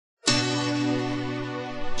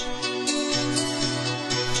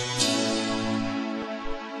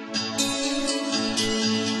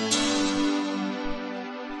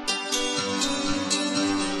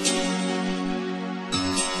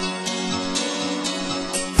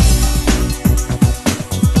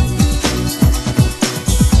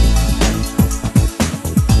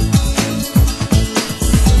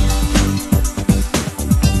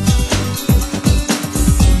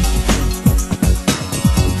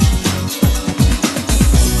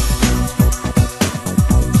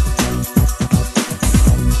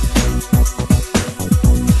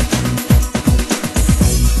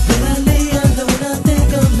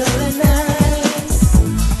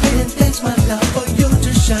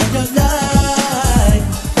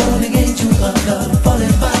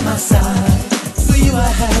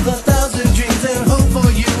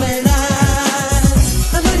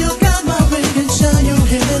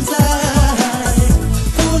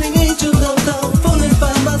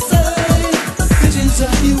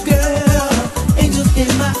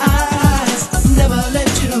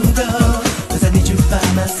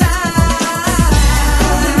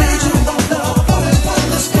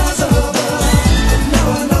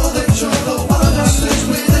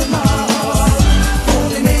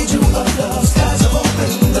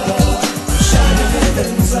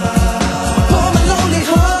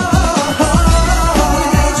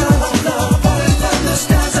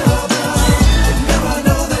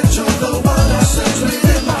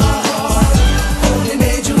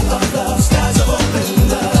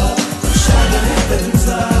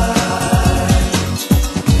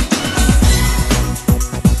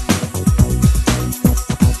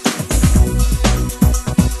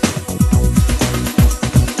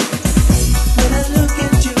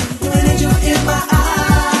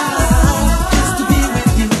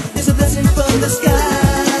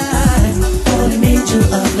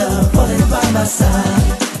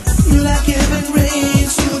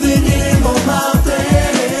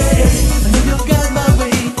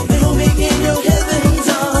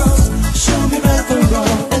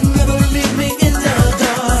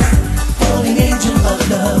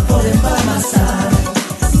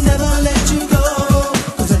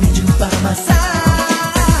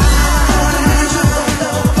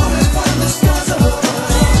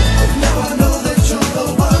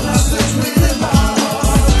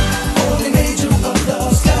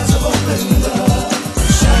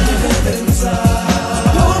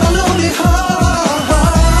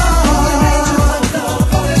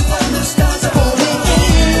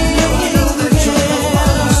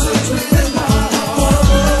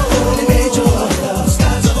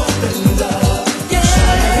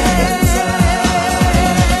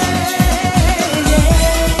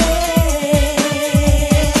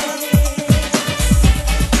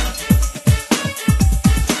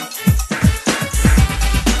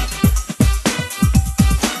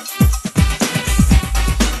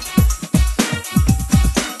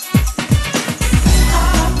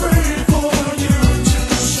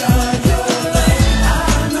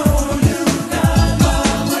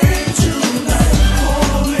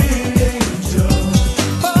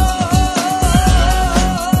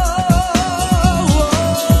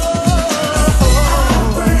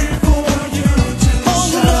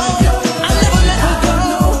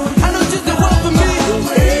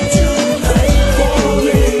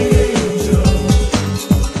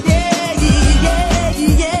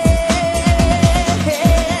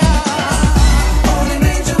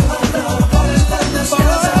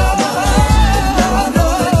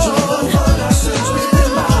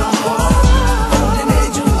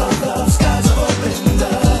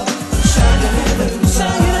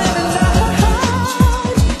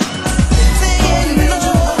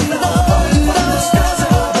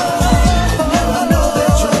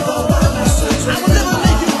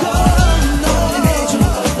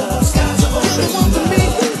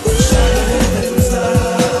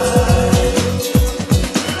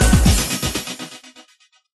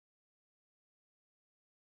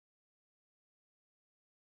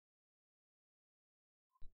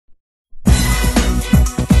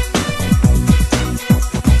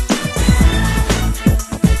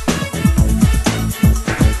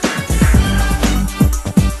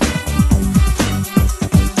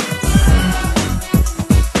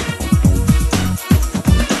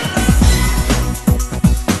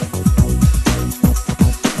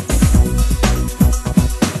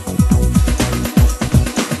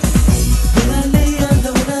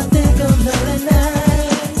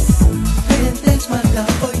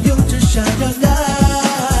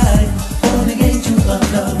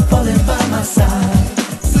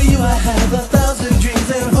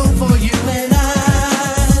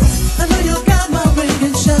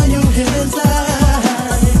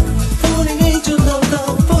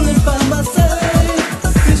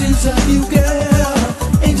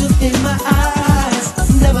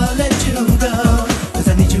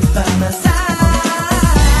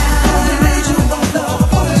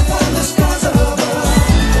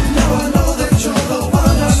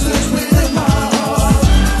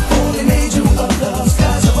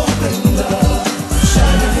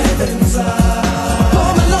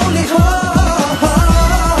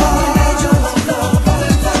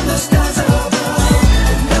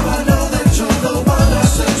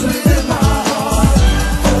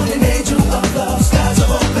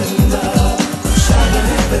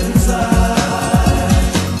Inside.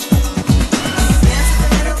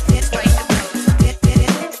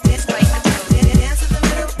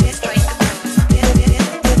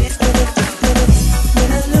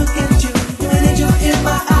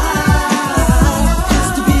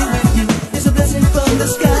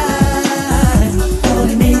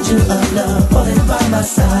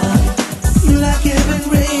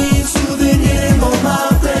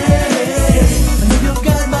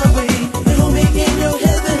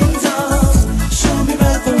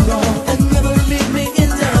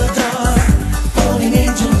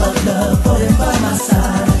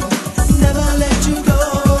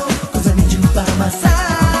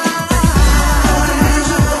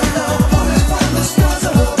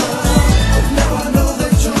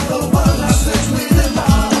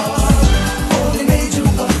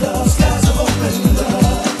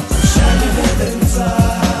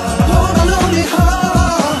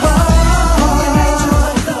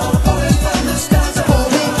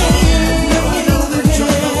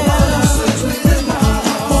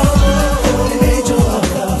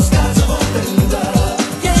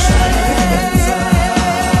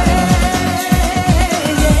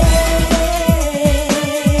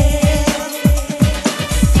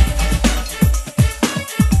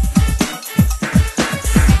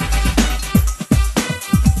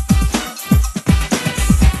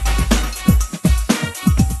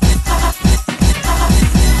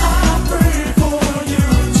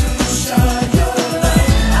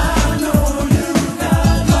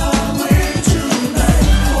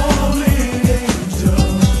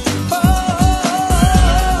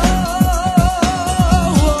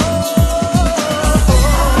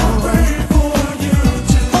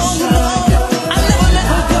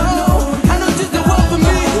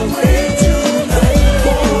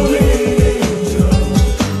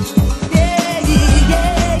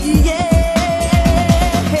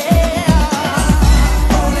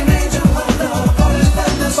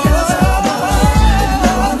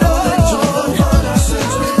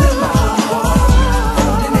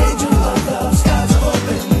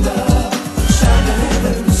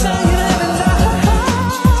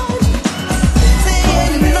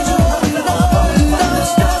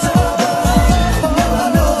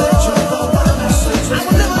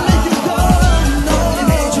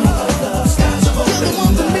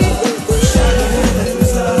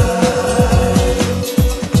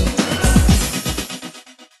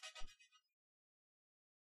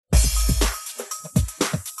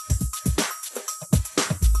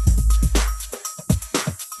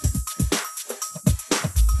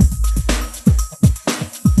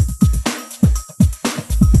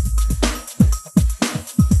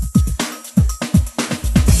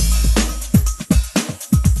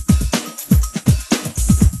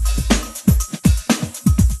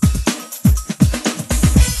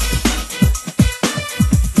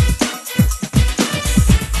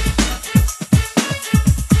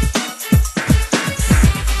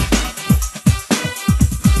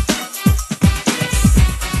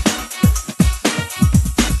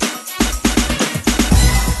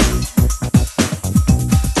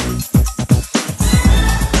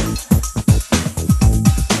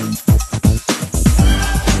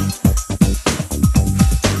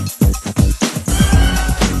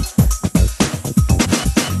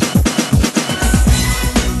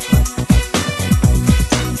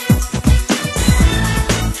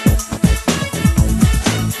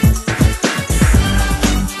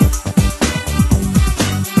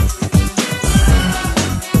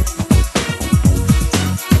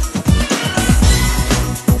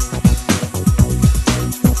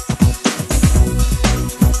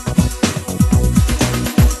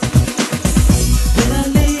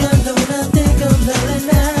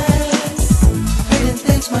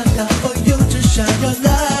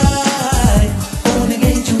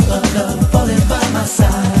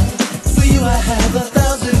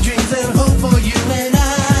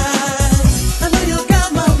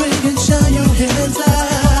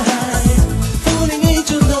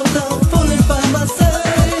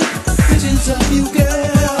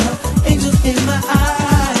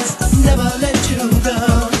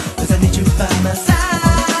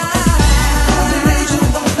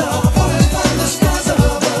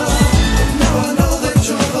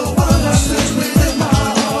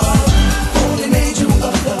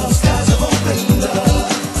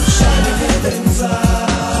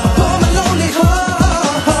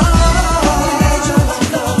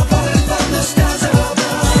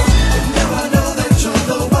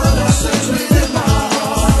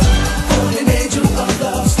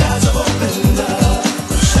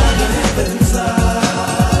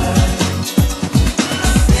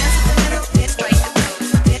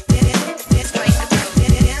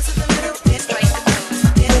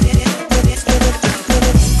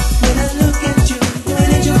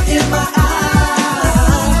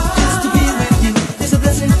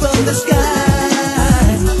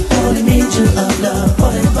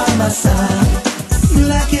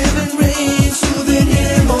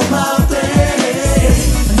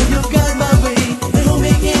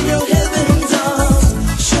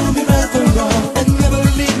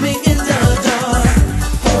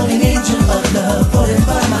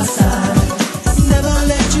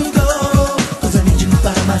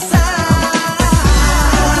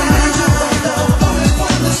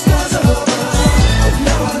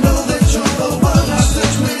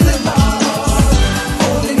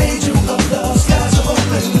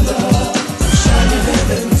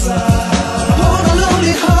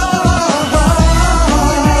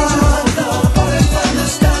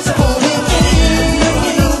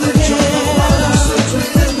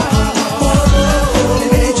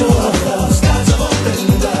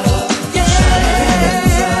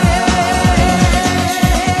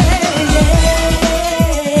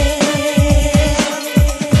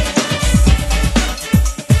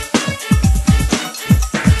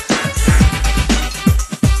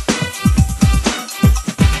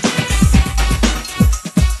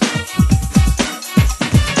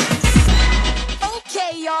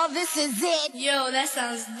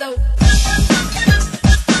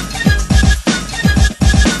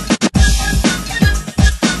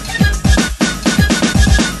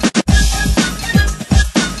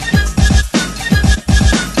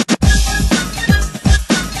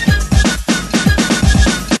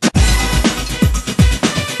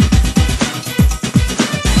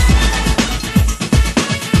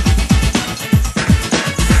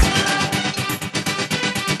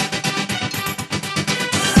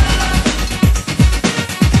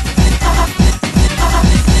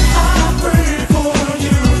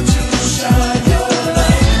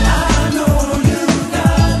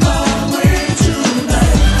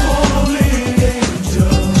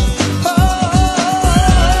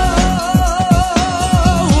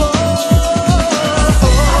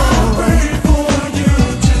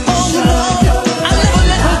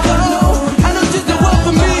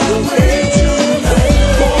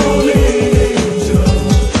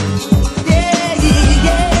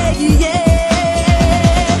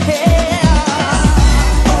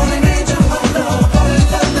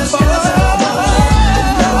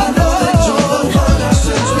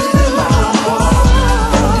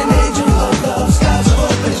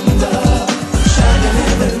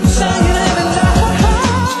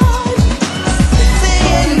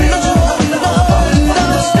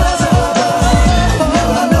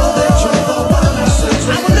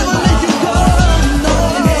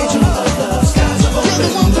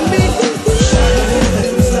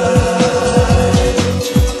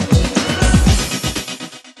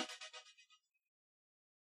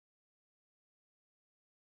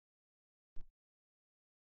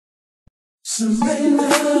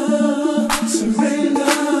 Surrender, surrender,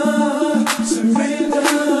 surrender,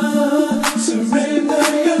 surrender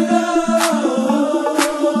your love.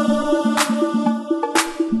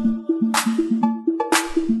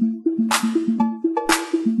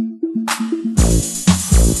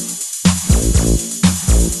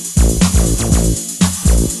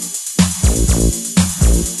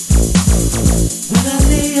 When I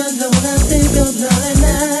lay alone, I think of love at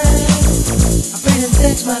night. I pray and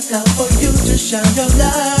thanks my God for you to shine your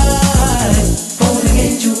light. Holy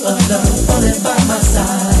angel of love, falling by my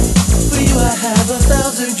side. For you I have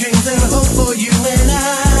 1,000 dreams and hope for you and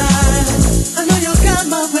I know you got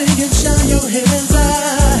my way and shine your heaven's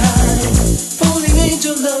light. Holy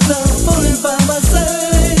angel of love, falling by my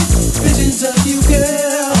side. Visions of you,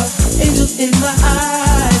 girl, angels in my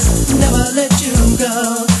eyes. Never let you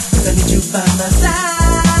go, 'cause I need you by my side.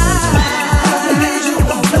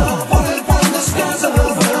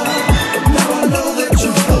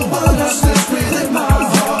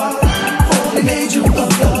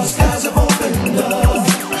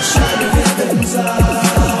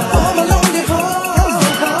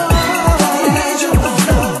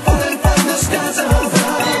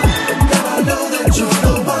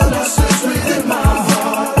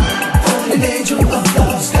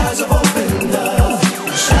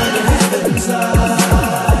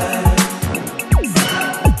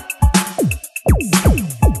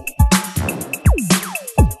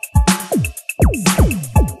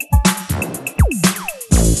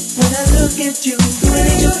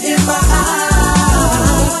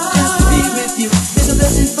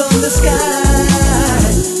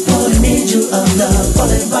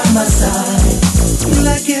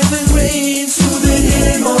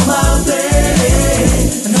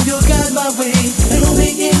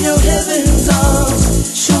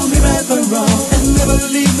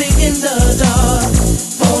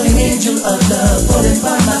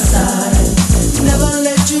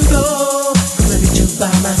 By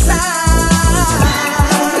my side.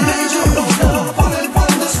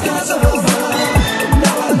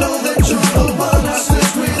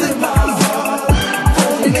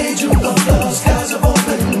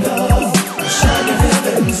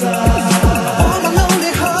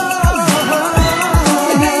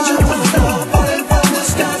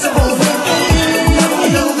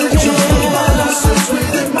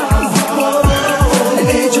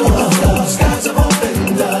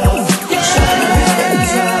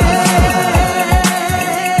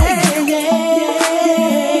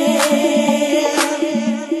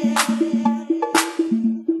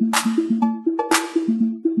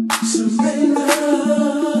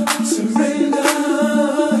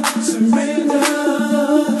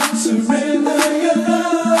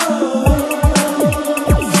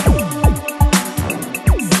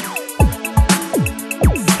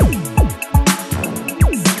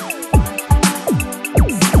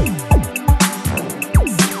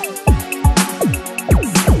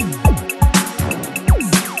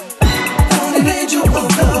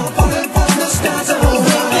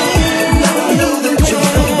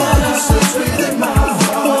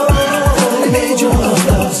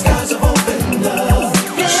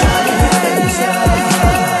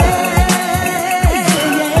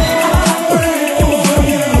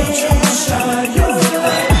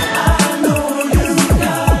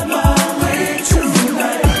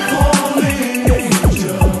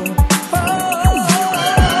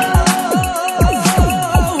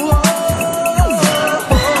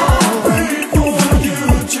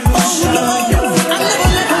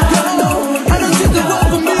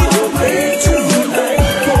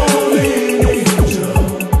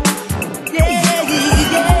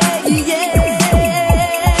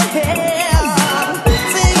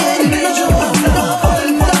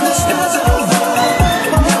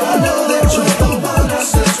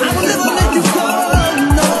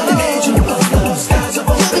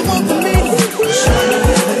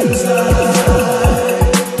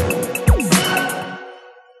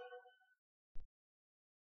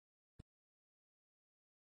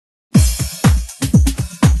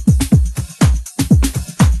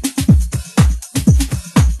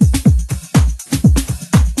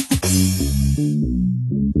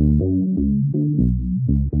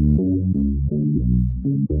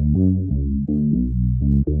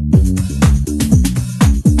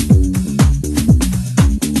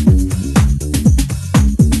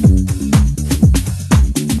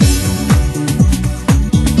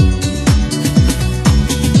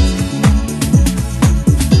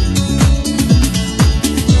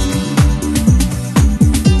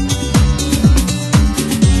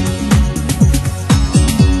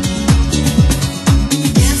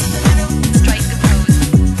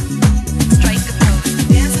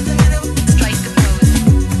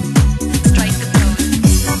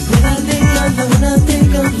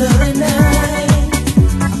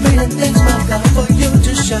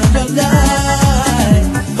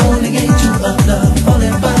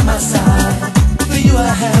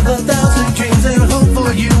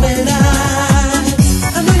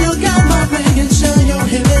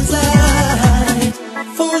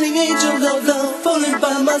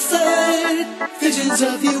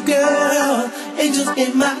 angels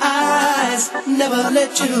in my eyes. Never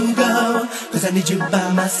let you go, 'cause I need you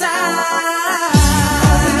by my side.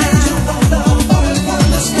 An angel of love falling from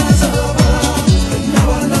the skies above. Now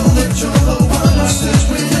I know that you're the one I search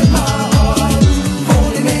within my heart.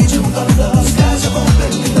 Falling angel of love, skies have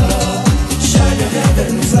opened up. Shine your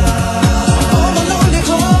heavens light. All my lonely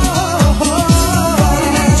heart.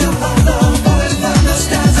 Falling angel of love falling from the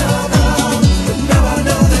skies above. Now I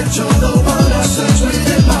know that you're the one I search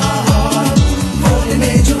within my heart. Falling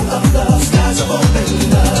angel of love, skies have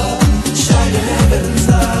opened up. Shine your heavens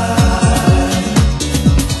light.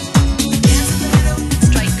 Dance in the middle,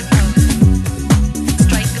 strike the pose.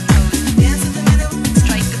 Strike the pose. Dance in the middle,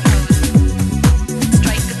 strike the pose.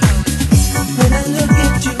 Strike the pose. When I look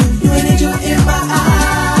at you, you're an angel in my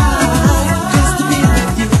eyes. Just to be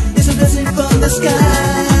with you is a blessing from the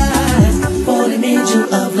skies. Falling angel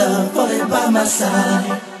of love, falling by my side.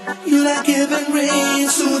 You like heaven rain,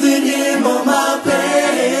 soothing him on my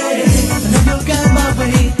pain. I know you'll guide my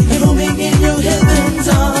way, and hold me in your heaven's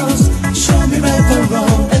arms. Show me right from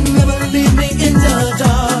wrong, and never leave me in the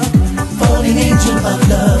dark. Falling angel of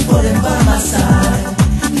love, falling by my side.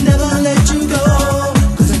 Never let you go,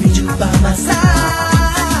 'cause I need you by my side.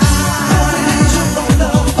 Falling angel of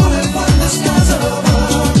love, falling from the skies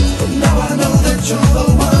above. Now I know that you're the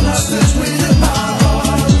one I search within my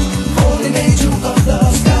heart. Falling angel of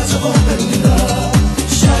love, skies have opened up.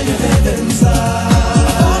 Shine your heavens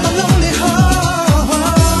light. All my lonely heart.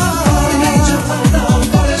 Falling angel of love,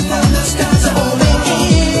 falling from the skies above.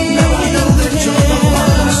 Now I know that you're the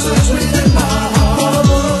one I search within my heart.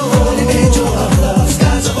 Falling angel of love,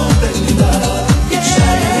 skies have opened up.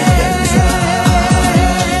 Shine your heavens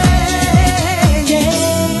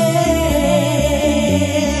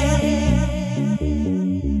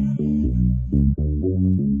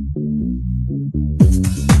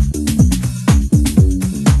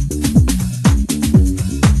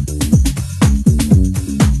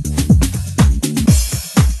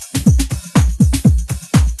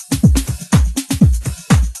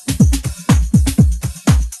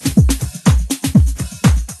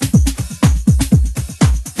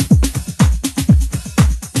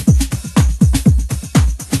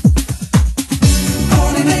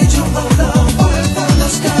Falling angel of love, falling from the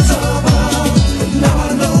skies above. Now I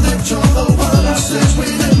know that you're the one I search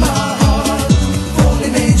within my heart.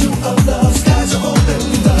 Falling angel of love, skies have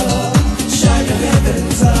opened up. Shine your heavens light.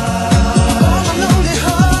 All my lonely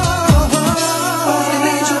heart. Falling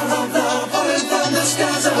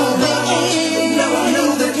angel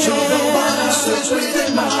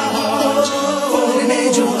of love,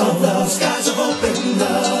 falling from the skies above.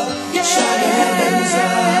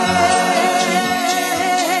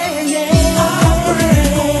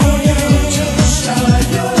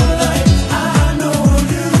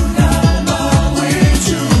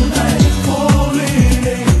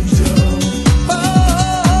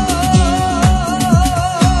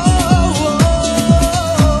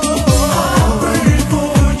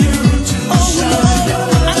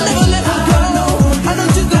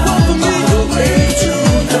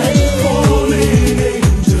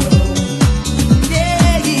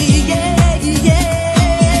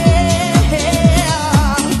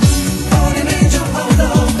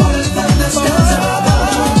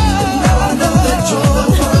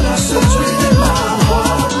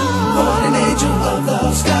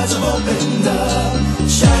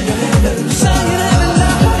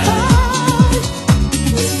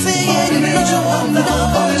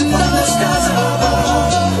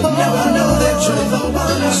 Now I know that you're the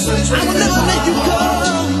one I search within my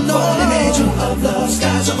heart. Falling angel of love,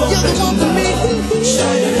 skies have opened up.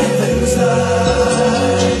 Shine your heavens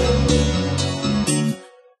light.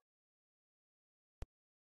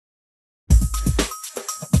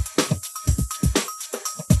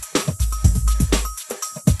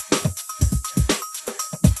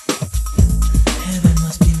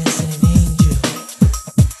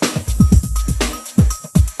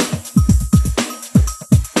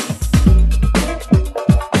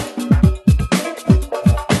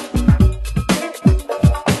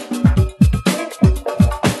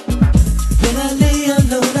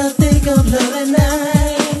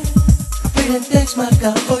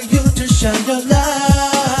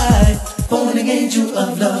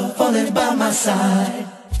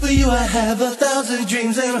 For you I have 1,000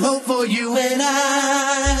 dreams and hope for you and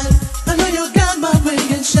I know you got my way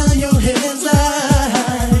and shine your heavens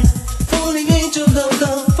light. Falling angel of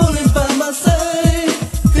love, falling by my side.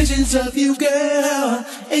 Visions of you, girl,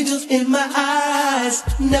 angels in my eyes.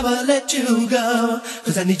 Never let you go,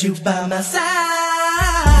 'cause I need you by my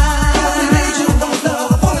side. Falling angel of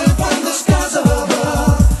love, falling from the skies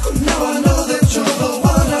above. Now I know that you're the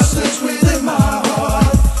one I search within my heart.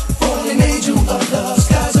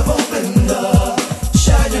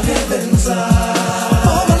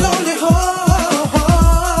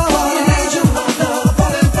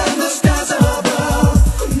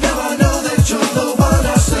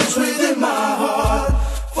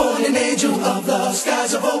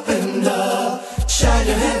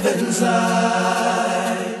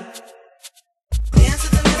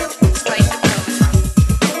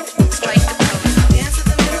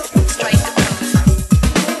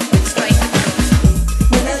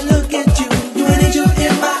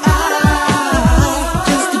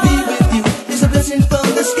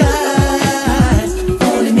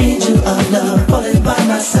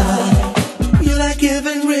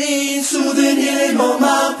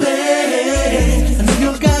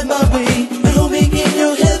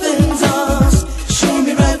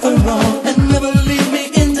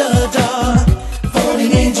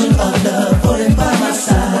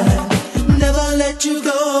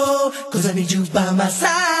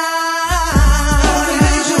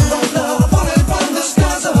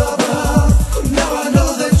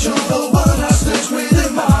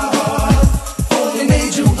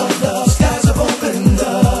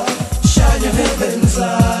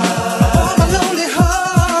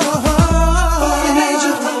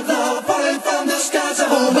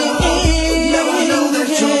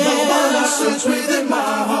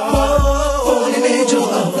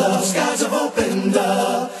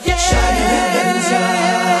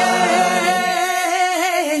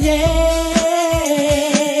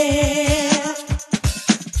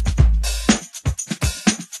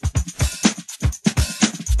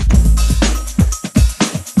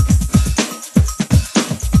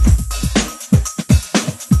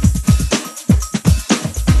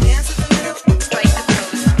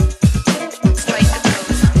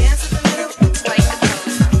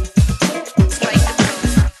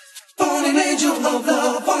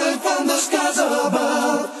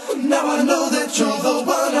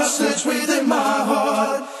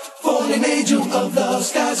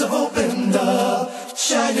 Skies are open.